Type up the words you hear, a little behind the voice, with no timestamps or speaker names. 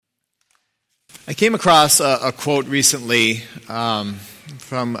I came across a quote recently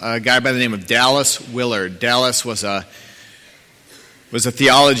from a guy by the name of Dallas Willard. Dallas was a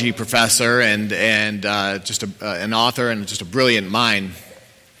theology professor and just an author and just a brilliant mind.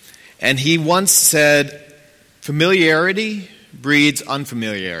 And he once said, "Familiarity breeds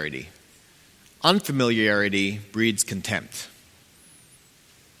unfamiliarity. Unfamiliarity breeds contempt."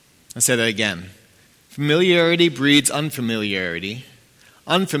 I'll say that again. Familiarity breeds unfamiliarity.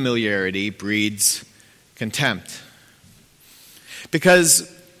 Unfamiliarity breeds contempt. Because,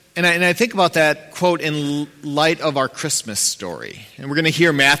 and I think about that quote in light of our Christmas story. And we're going to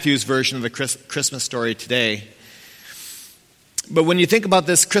hear Matthew's version of the Christmas story today. But when you think about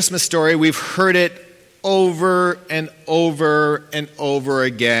this Christmas story, we've heard it over and over and over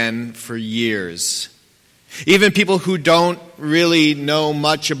again for years. Even people who don't really know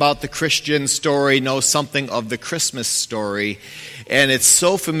much about the Christian story know something of the Christmas story. And it's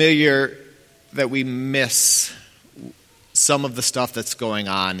so familiar that we miss some of the stuff that's going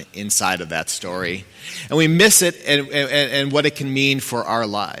on inside of that story. And we miss it and what it can mean for our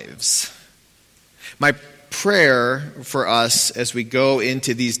lives. My prayer for us as we go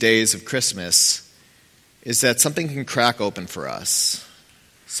into these days of Christmas is that something can crack open for us.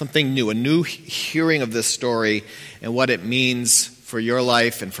 Something new, a new hearing of this story and what it means for your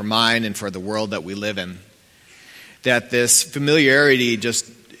life and for mine and for the world that we live in. That this familiarity just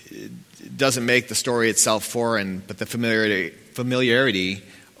doesn't make the story itself foreign, but the familiarity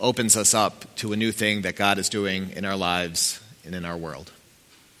opens us up to a new thing that God is doing in our lives and in our world.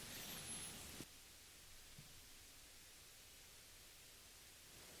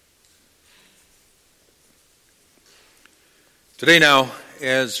 Today now,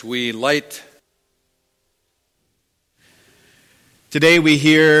 as we light... Today we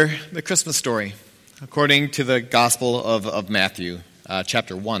hear the Christmas story, according to the Gospel of Matthew,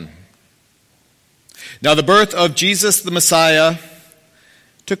 chapter 1. Now the birth of Jesus the Messiah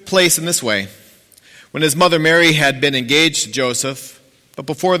took place in this way. When his mother Mary had been engaged to Joseph, but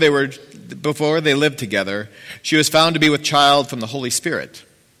before they lived together, she was found to be with child from the Holy Spirit.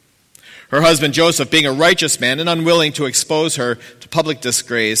 Her husband Joseph, being a righteous man and unwilling to expose her to public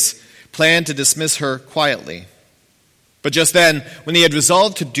disgrace, planned to dismiss her quietly. But just then, when he had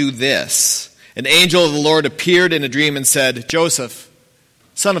resolved to do this, an angel of the Lord appeared in a dream and said, "Joseph,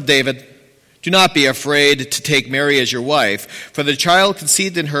 son of David, do not be afraid to take Mary as your wife, for the child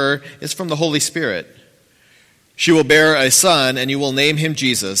conceived in her is from the Holy Spirit. She will bear a son, and you will name him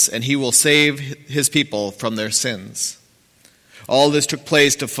Jesus, and he will save his people from their sins." All this took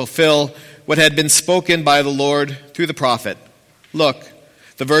place to fulfill what had been spoken by the Lord through the prophet. "Look,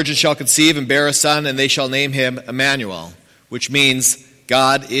 the virgin shall conceive and bear a son, and they shall name him Emmanuel," which means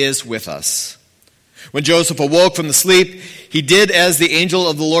God is with us. When Joseph awoke from the sleep, he did as the angel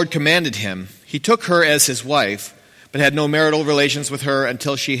of the Lord commanded him. He took her as his wife, but had no marital relations with her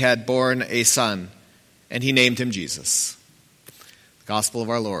until she had borne a son, and he named him Jesus. The Gospel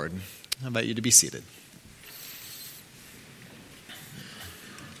of our Lord. I invite you to be seated.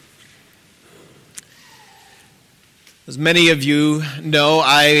 As many of you know,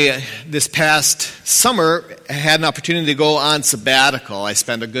 this past summer had an opportunity to go on sabbatical. I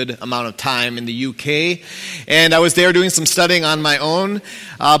spent a good amount of time in the UK, and I was there doing some studying on my own,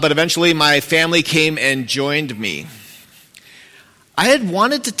 but eventually my family came and joined me. I had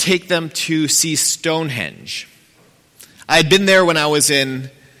wanted to take them to see Stonehenge. I had been there when I was in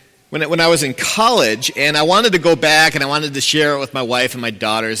college, and I wanted to go back, and I wanted to share it with my wife and my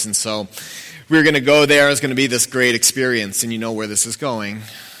daughters, and so we were going to go there. It was going to be this great experience, and you know where this is going.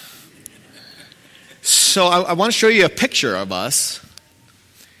 So I want to show you a picture of us.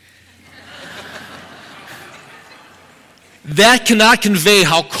 That cannot convey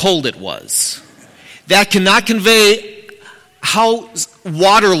how cold it was. That cannot convey how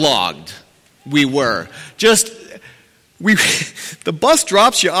waterlogged we were. The bus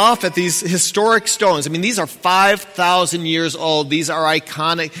drops you off at these historic stones. I mean, these are 5,000 years old. These are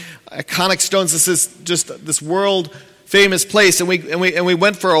iconic stones. This is just this world famous place. And we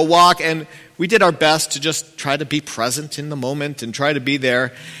went for a walk, and we did our best to just try to be present in the moment and try to be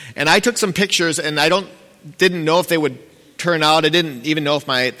there. And I took some pictures, and I didn't know if they would turn out. I didn't even know if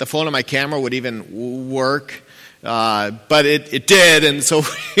the phone on my camera would even work, but it did. And so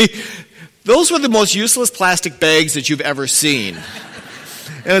those were the most useless plastic bags that you've ever seen.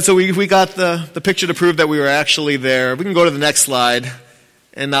 And so we got the picture to prove that we were actually there. We can go to the next slide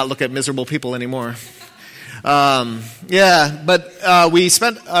and not look at miserable people anymore. But we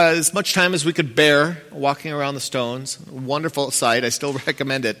spent as much time as we could bear walking around the stones. Wonderful sight. I still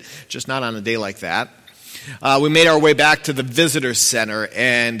recommend it, just not on a day like that. we made our way back to the visitor center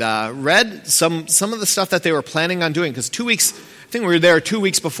and read some of the stuff that they were planning on doing. Because 2 weeks, I think we were there 2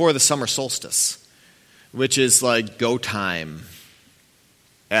 weeks before the summer solstice, which is like go time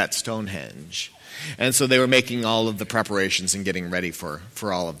at Stonehenge. And so they were making all of the preparations and getting ready for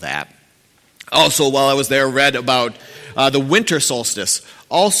all of that. Also, while I was there, read about the winter solstice.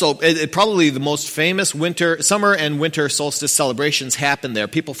 Also, probably the most famous summer and winter solstice celebrations happen there.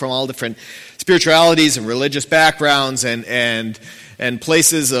 People from all different spiritualities and religious backgrounds and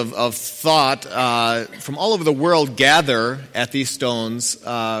places of thought from all over the world gather at these stones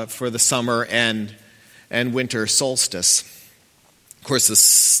for the summer and winter solstice. Of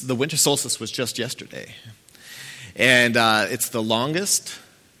course, the winter solstice was just yesterday. And it's the longest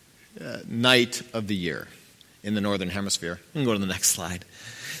night of the year in the northern hemisphere. You can go to the next slide.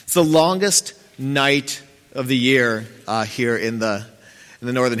 It's the longest night of the year here in the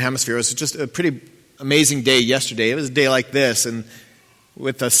northern hemisphere. It was just a pretty amazing day yesterday. It was a day like this, and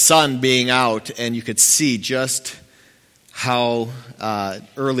with the sun being out, and you could see just how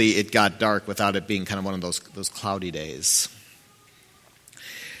early it got dark without it being kind of one of those cloudy days.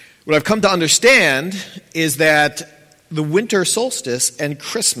 What I've come to understand is that the winter solstice and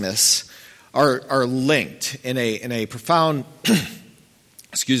Christmas are linked in a profound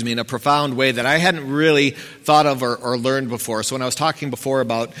in a profound way that I hadn't really thought of or learned before. So when I was talking before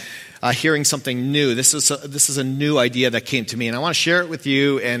about hearing something new, this is a new idea that came to me, and I want to share it with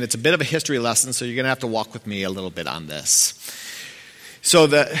you. And it's a bit of a history lesson, so you're going to have to walk with me a little bit on this. So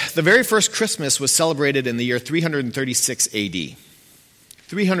the very first Christmas was celebrated in the year 336 A.D.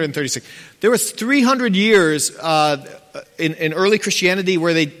 336. There was 300 years in early Christianity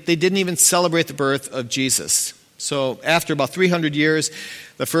where they didn't even celebrate the birth of Jesus. So after about 300 years,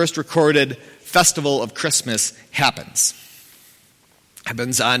 the first recorded festival of Christmas happens.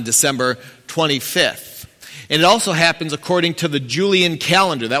 Happens on December 25th. And it also happens according to the Julian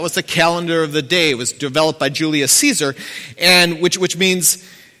calendar. That was the calendar of the day. It was developed by Julius Caesar, and which means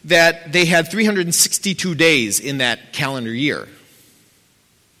that they had 362 days in that calendar year.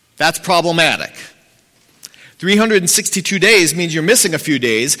 That's problematic. 362 days means you're missing a few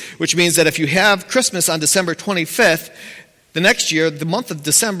days, which means that if you have Christmas on December 25th, the next year, the month of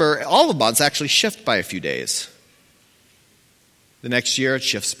December, all the months actually shift by a few days. The next year, it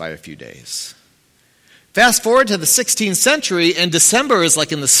shifts by a few days. Fast forward to the 16th century, and December is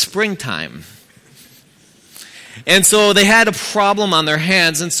like in the springtime. And so they had a problem on their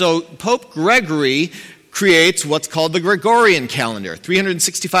hands, and so Pope Gregory creates what's called the Gregorian calendar.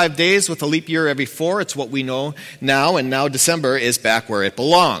 365 days with a leap year every 4. It's what we know now, and now December is back where it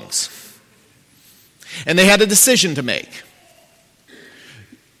belongs. And they had a decision to make.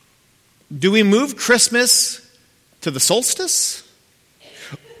 Do we move Christmas to the solstice?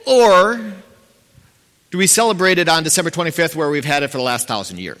 Or do we celebrate it on December 25th where we've had it for the last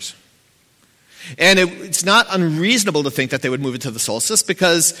 1,000 years? And it's not unreasonable to think that they would move it to the solstice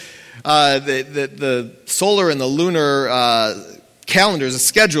because the solar and the lunar calendars, the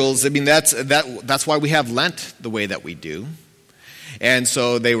schedules, I mean, that's why we have Lent the way that we do. And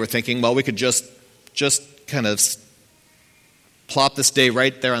so they were thinking, well, we could just kind of plop this day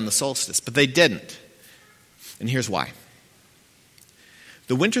right there on the solstice. But they didn't. And here's why.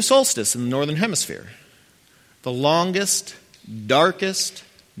 The winter solstice in the northern hemisphere, the longest, darkest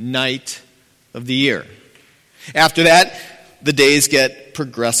night of the year. After that, the days get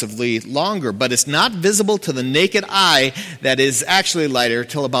progressively longer, but it's not visible to the naked eye that is actually lighter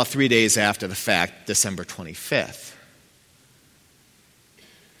till about 3 days after the fact, December 25th.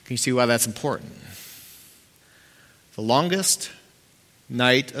 Can you see why that's important? The longest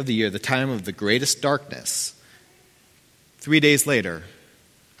night of the year, the time of the greatest darkness, 3 days later,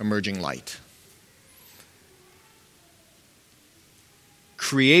 emerging light.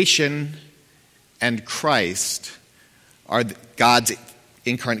 Creation and Christ are God's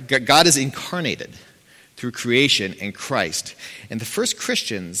incarnate. God is incarnated through creation and Christ. And the first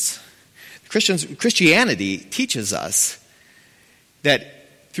Christianity teaches us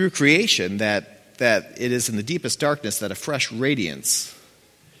that through creation, that it is in the deepest darkness that a fresh radiance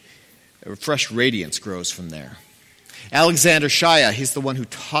grows from there. Alexander Shaya, he's the one who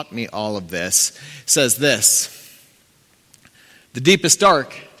taught me all of this, says this: the deepest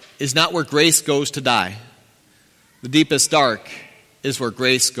dark is not where grace goes to die. The deepest dark is where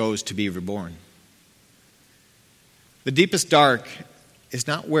grace goes to be reborn. The deepest dark is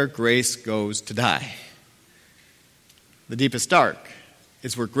not where grace goes to die. The deepest dark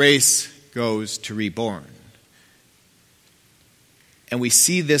is where grace goes to reborn. And we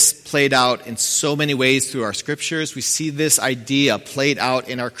see this played out in so many ways through our scriptures. We see this idea played out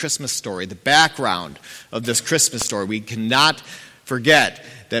in our Christmas story, the background of this Christmas story. We cannot forget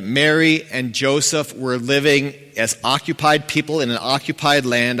that Mary and Joseph were living as occupied people in an occupied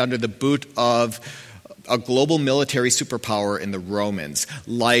land under the boot of a global military superpower in the Romans.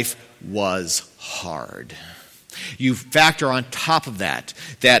 Life was hard. You factor on top of that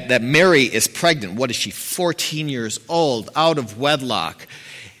Mary is pregnant. What is she, 14 years old, out of wedlock?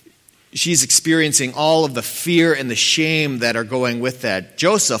 She's experiencing all of the fear and the shame that are going with that.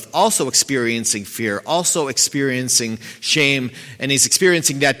 Joseph also experiencing fear, also experiencing shame, and he's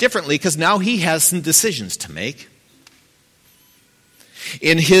experiencing that differently because now he has some decisions to make.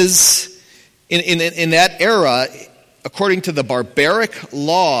 In that era, according to the barbaric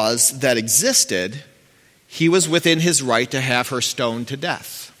laws that existed, he was within his right to have her stoned to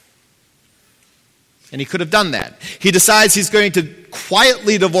death. And he could have done that. He decides he's going to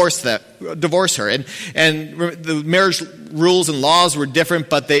quietly divorce her. And the marriage rules and laws were different,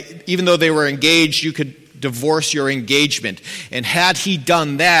 but even though they were engaged, you could divorce your engagement. And had he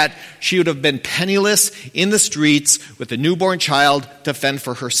done that, she would have been penniless in the streets with a newborn child to fend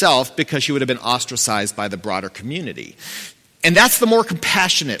for herself because she would have been ostracized by the broader community. And that's the more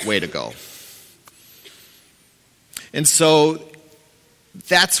compassionate way to go. And so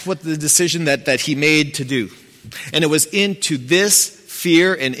that's what the decision that he made to do. And it was into this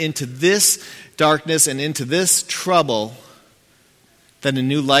fear and into this darkness and into this trouble that a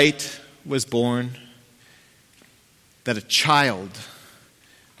new light was born, that a child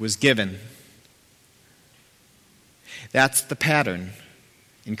was given. That's the pattern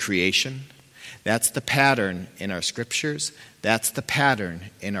in creation. That's the pattern in our scriptures. That's the pattern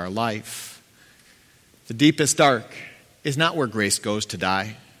in our life. The deepest dark is not where grace goes to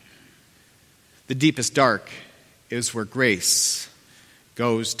die. The deepest dark is where grace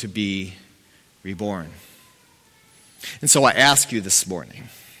goes to be reborn. And so I ask you this morning,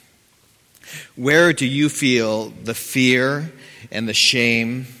 where do you feel the fear and the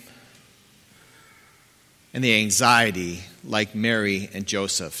shame and the anxiety like Mary and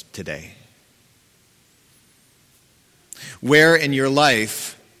Joseph today? Where in your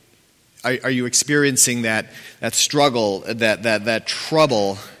life are you experiencing that struggle, that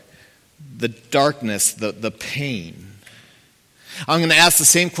trouble, the darkness, the pain? I'm going to ask the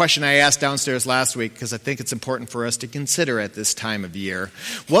same question I asked downstairs last week because I think it's important for us to consider at this time of year.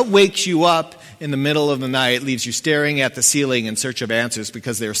 What wakes you up in the middle of the night, leaves you staring at the ceiling in search of answers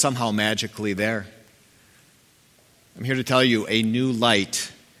because they're somehow magically there? I'm here to tell you a new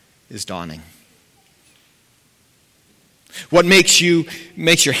light is dawning. What makes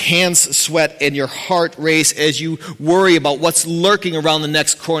your hands sweat and your heart race as you worry about what's lurking around the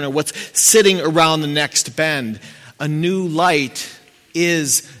next corner, what's sitting around the next bend? A new light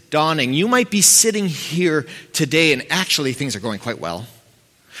is dawning. You might be sitting here today and actually things are going quite well.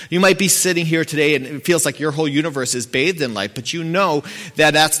 You might be sitting here today and it feels like your whole universe is bathed in light, but you know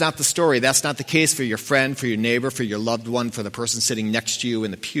that that's not the story. That's not the case for your friend, for your neighbor, for your loved one, for the person sitting next to you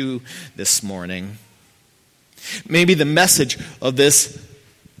in the pew this morning. Maybe the message of this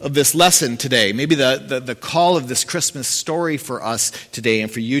lesson today, maybe the call of this Christmas story for us today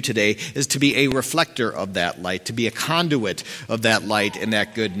and for you today is to be a reflector of that light, to be a conduit of that light and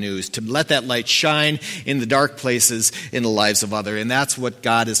that good news, to let that light shine in the dark places in the lives of others. And that's what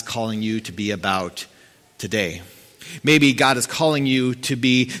God is calling you to be about today. Maybe God is calling you to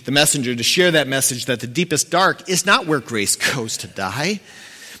be the messenger, to share that message that the deepest dark is not where grace goes to die,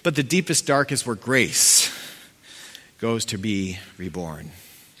 but the deepest dark is where grace goes to be reborn.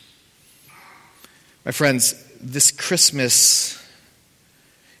 My friends, this Christmas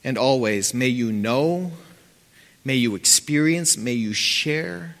and always, may you know, may you experience, may you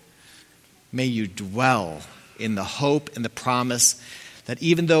share, may you dwell in the hope and the promise that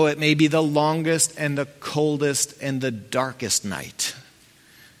even though it may be the longest and the coldest and the darkest night,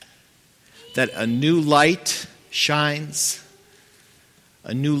 that a new light shines,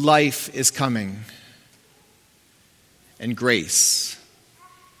 a new life is coming, and grace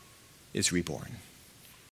is reborn.